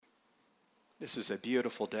This is a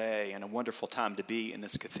beautiful day and a wonderful time to be in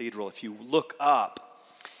this cathedral. If you look up,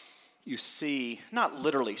 you see, not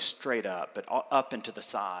literally straight up, but up and to the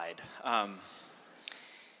side.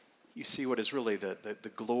 You see what is really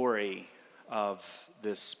the glory of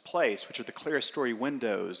this place, which are the clerestory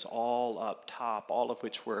windows all up top, all of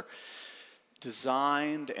which were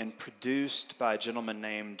designed and produced by a gentleman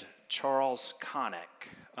named Charles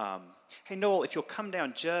Connick. Hey, Noel, if you'll come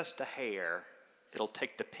down just a hair, it'll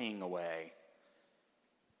take the ping away.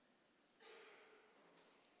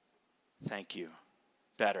 Thank you.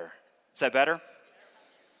 Better. Is that better?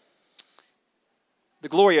 The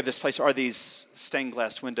glory of this place are these stained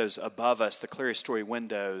glass windows above us, the clerestory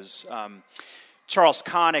windows. Charles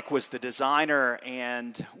Connick was the designer,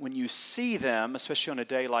 and when you see them, especially on a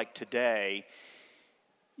day like today,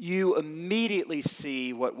 you immediately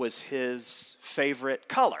see what was his favorite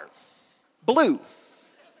color, blue.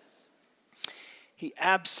 He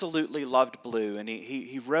absolutely loved blue, and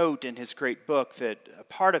he wrote in his great book that a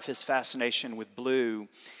part of his fascination with blue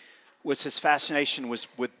was his fascination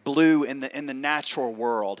with blue in the natural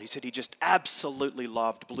world. He said he just absolutely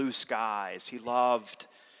loved blue skies. He loved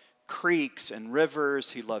creeks and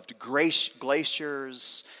rivers. He loved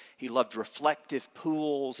glaciers. He loved reflective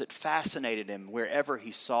pools. It fascinated him wherever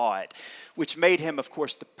he saw it, which made him, of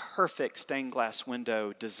course, the perfect stained glass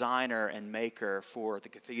window designer and maker for the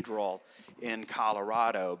cathedral in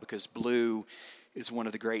Colorado, because blue is one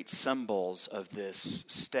of the great symbols of this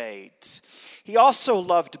state. He also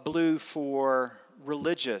loved blue for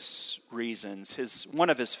religious reasons. One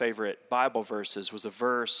of his favorite Bible verses was a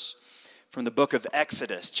verse from the book of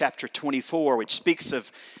Exodus, chapter 24, which speaks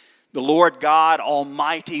of the Lord God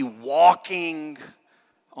Almighty walking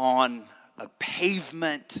on a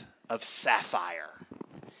pavement of sapphire.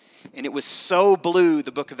 And it was so blue,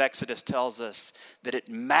 the book of Exodus tells us, that it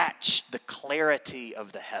matched the clarity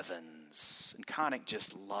of the heavens. And Connick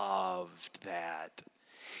just loved that.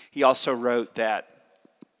 He also wrote that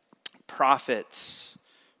prophets,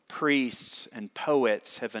 priests, and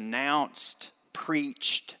poets have announced,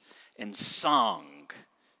 preached, and sung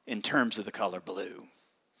in terms of the color blue.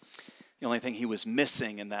 The only thing he was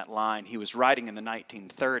missing in that line, he was writing in the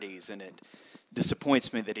 1930s, and it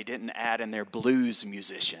disappoints me that he didn't add in there blues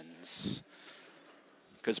musicians,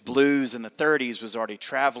 because blues in the 30s was already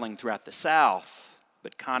traveling throughout the South,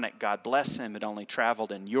 but Connick, God bless him, had only traveled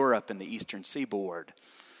in Europe and the Eastern Seaboard,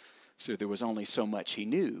 so there was only so much he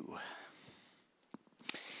knew.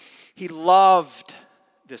 He loved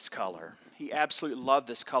this color. He absolutely loved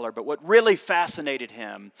this color, but what really fascinated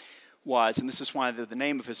him was, and this is why the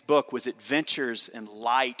name of his book was Adventures in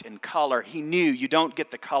Light and Color. He knew you don't get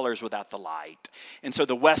the colors without the light. And so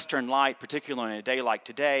the Western light, particularly on a day like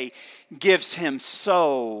today, gives him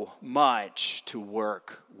so much to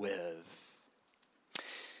work with.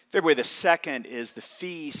 February the 2nd is the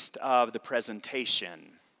Feast of the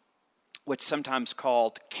Presentation, what's sometimes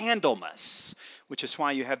called Candlemas, which is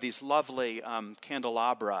why you have these lovely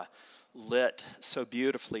candelabra lit so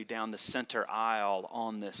beautifully down the center aisle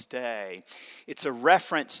on this day. It's a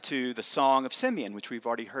reference to the Song of Simeon, which we've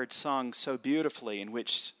already heard sung so beautifully, in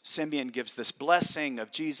which Simeon gives this blessing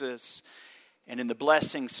of Jesus, and in the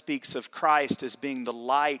blessing speaks of Christ as being the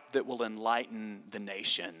light that will enlighten the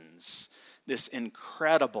nations. This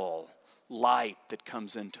incredible light that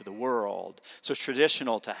comes into the world. So it's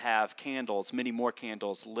traditional to have candles, many more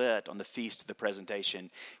candles lit on the Feast of the Presentation,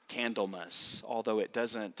 Candlemas, although it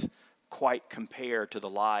doesn't quite compare to the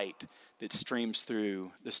light that streams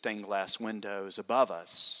through the stained glass windows above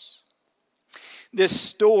us. This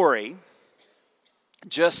story,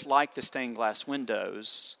 just like the stained glass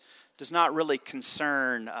windows, does not really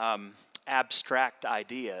concern abstract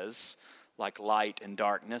ideas like light and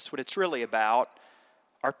darkness. What it's really about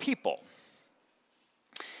are people.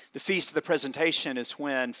 The Feast of the Presentation is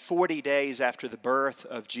when 40 days after the birth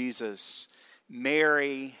of Jesus,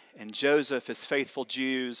 Mary and Joseph, as faithful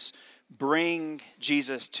Jews, bring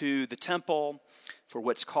Jesus to the temple for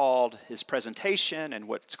what's called his presentation and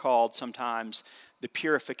what's called sometimes the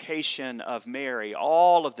purification of Mary.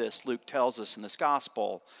 All of this, Luke tells us in this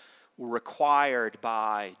gospel, were required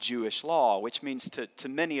by Jewish law, which means to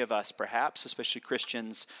many of us perhaps, especially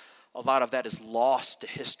Christians, a lot of that is lost to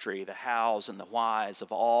history, the hows and the whys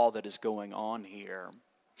of all that is going on here.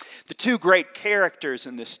 The two great characters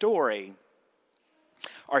in this story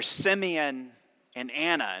are Simeon and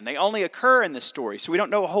Anna, and they only occur in this story, so we don't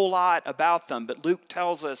know a whole lot about them, but Luke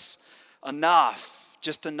tells us enough,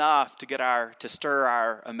 just enough to stir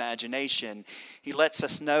our imagination. He lets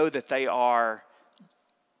us know that they are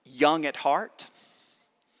young at heart.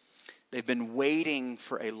 They've been waiting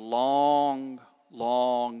for a long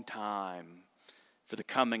time for the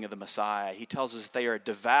coming of the Messiah. He tells us they are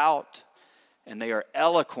devout and they are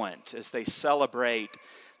eloquent as they celebrate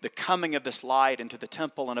the coming of this light into the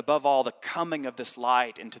temple, and above all, the coming of this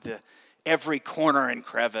light into every corner and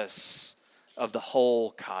crevice of the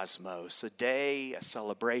whole cosmos. A day, a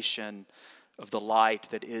celebration of the light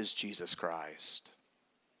that is Jesus Christ.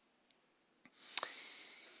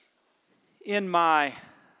 In my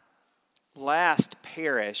last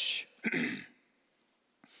parish,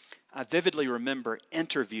 I vividly remember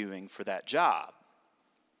interviewing for that job.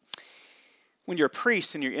 When you're a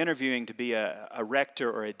priest and you're interviewing to be a rector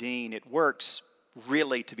or a dean, it works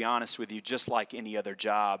really, to be honest with you, just like any other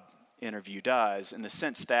job interview does, in the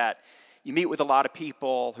sense that you meet with a lot of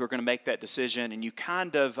people who are going to make that decision, and you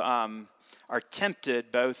kind of are tempted,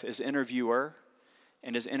 both as interviewer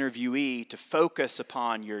and as interviewee, to focus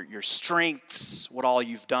upon your strengths, what all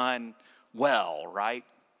you've done well, right?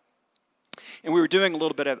 And we were doing a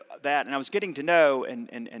little bit of that, and I was getting to know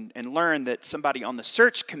and learn that somebody on the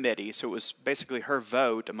search committee, so it was basically her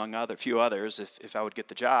vote among few others if I would get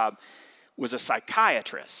the job, was a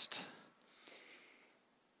psychiatrist.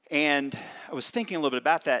 And I was thinking a little bit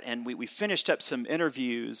about that, and we finished up some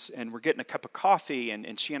interviews, and we're getting a cup of coffee,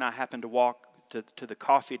 and she and I happened to walk to the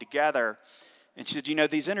coffee together, and she said,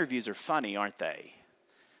 these interviews are funny, aren't they?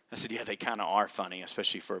 I said, yeah, they kind of are funny,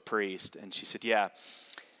 especially for a priest. And she said, yeah.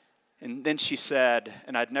 And then she said,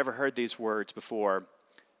 and I'd never heard these words before,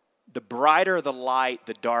 the brighter the light,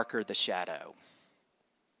 the darker the shadow.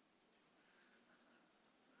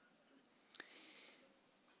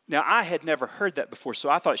 Now, I had never heard that before, so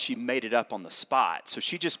I thought she made it up on the spot. So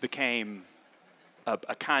she just became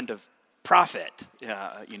a kind of prophet,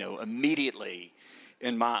 immediately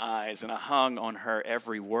in my eyes, and I hung on her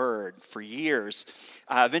every word for years.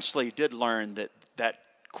 I eventually did learn that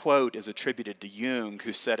quote is attributed to Jung,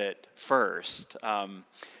 who said it first.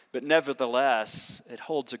 But nevertheless, it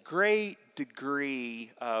holds a great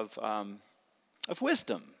degree of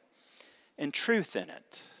wisdom and truth in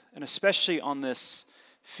it, and especially on this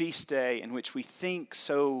feast day in which we think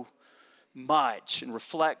so much and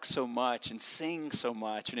reflect so much and sing so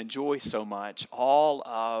much and enjoy so much, all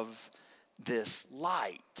of this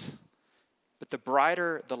light. But the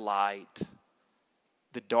brighter the light,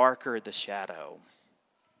 the darker the shadow.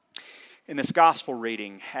 And this gospel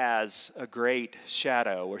reading has a great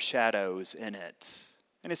shadow or shadows in it.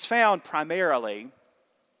 And it's found primarily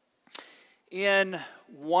in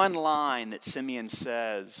one line that Simeon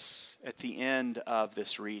says at the end of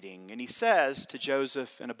this reading. And he says to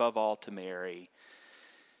Joseph and above all to Mary,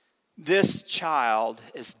 this child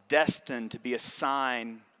is destined to be a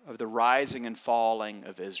sign of the rising and falling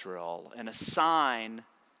of Israel, and a sign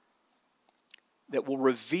that will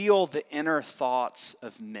reveal the inner thoughts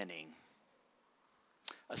of many.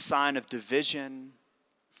 A sign of division,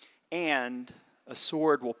 and a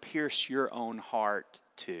sword will pierce your own heart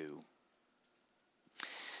too.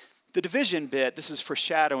 The division bit, this is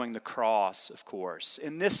foreshadowing the cross, of course.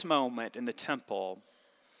 In this moment in the temple,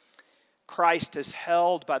 Christ is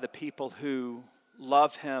held by the people who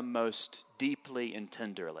love him most deeply and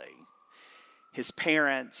tenderly. His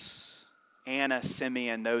parents, Anna,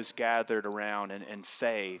 Simeon, those gathered around in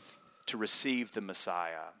faith to receive the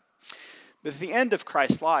Messiah. But at the end of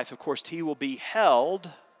Christ's life, of course, he will be held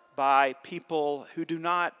by people who do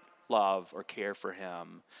not love or care for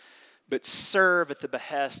him, but serve at the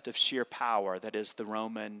behest of sheer power, that is the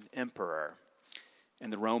Roman emperor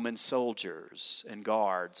and the Roman soldiers and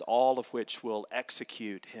guards, all of which will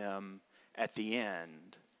execute him at the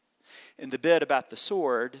end. And the bit about the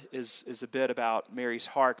sword is a bit about Mary's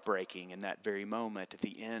heart breaking in that very moment at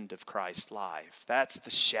the end of Christ's life. That's the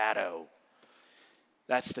shadow.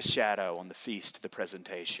 That's the shadow on the feast of the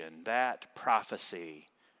presentation. That prophecy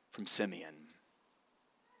from Simeon.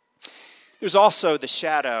 There's also the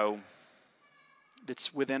shadow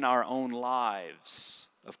that's within our own lives,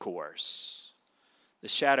 of course. The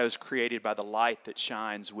shadows created by the light that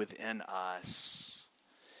shines within us.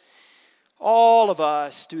 All of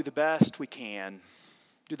us do the best we can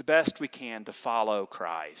to follow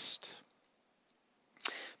Christ.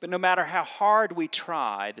 But no matter how hard we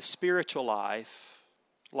try, the spiritual life,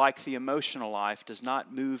 like the emotional life, does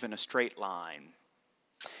not move in a straight line.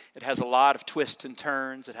 It has a lot of twists and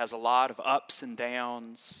turns. It has a lot of ups and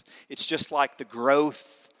downs. It's just like the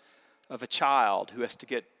growth of a child who has to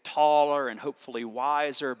get taller and hopefully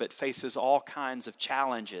wiser, but faces all kinds of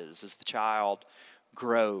challenges as the child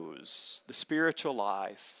grows. The spiritual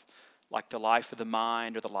life, like the life of the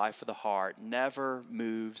mind or the life of the heart, never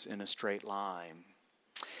moves in a straight line.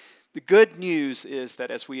 The good news is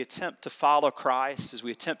that as we attempt to follow Christ, as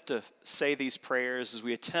we attempt to say these prayers, as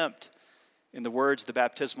we attempt In the words of the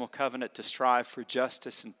baptismal covenant, to strive for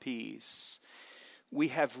justice and peace. We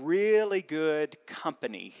have really good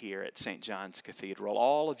company here at St. John's Cathedral.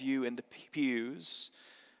 All of you in the pews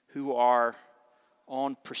who are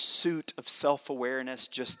on pursuit of self-awareness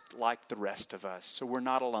just like the rest of us. So we're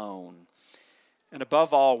not alone. And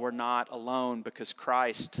above all, we're not alone because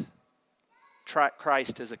Christ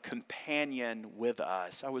is a companion with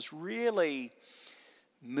us. I was really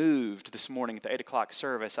moved this morning at the 8 o'clock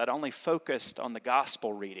service. I'd only focused on the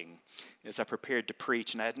gospel reading as I prepared to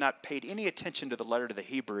preach, and I had not paid any attention to the letter to the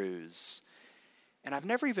Hebrews. And I've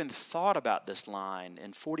never even thought about this line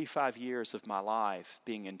in 45 years of my life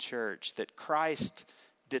being in church, that Christ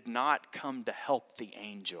did not come to help the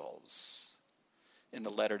angels in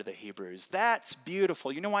the letter to the Hebrews. That's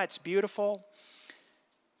beautiful. You know why it's beautiful?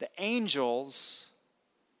 The angels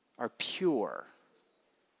are pure,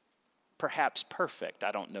 perhaps perfect,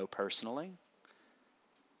 I don't know personally.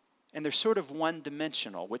 And they're sort of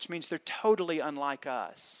one-dimensional, which means they're totally unlike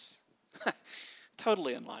us.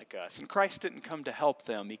 Totally unlike us. And Christ didn't come to help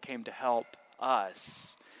them, he came to help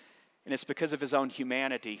us. And it's because of his own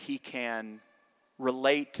humanity, he can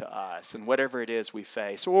relate to us in whatever it is we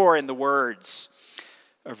face. Or in the words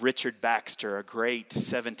of Richard Baxter, a great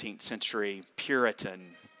 17th century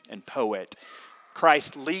Puritan and poet,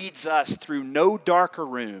 Christ leads us through no darker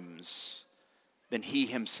rooms than he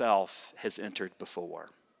himself has entered before.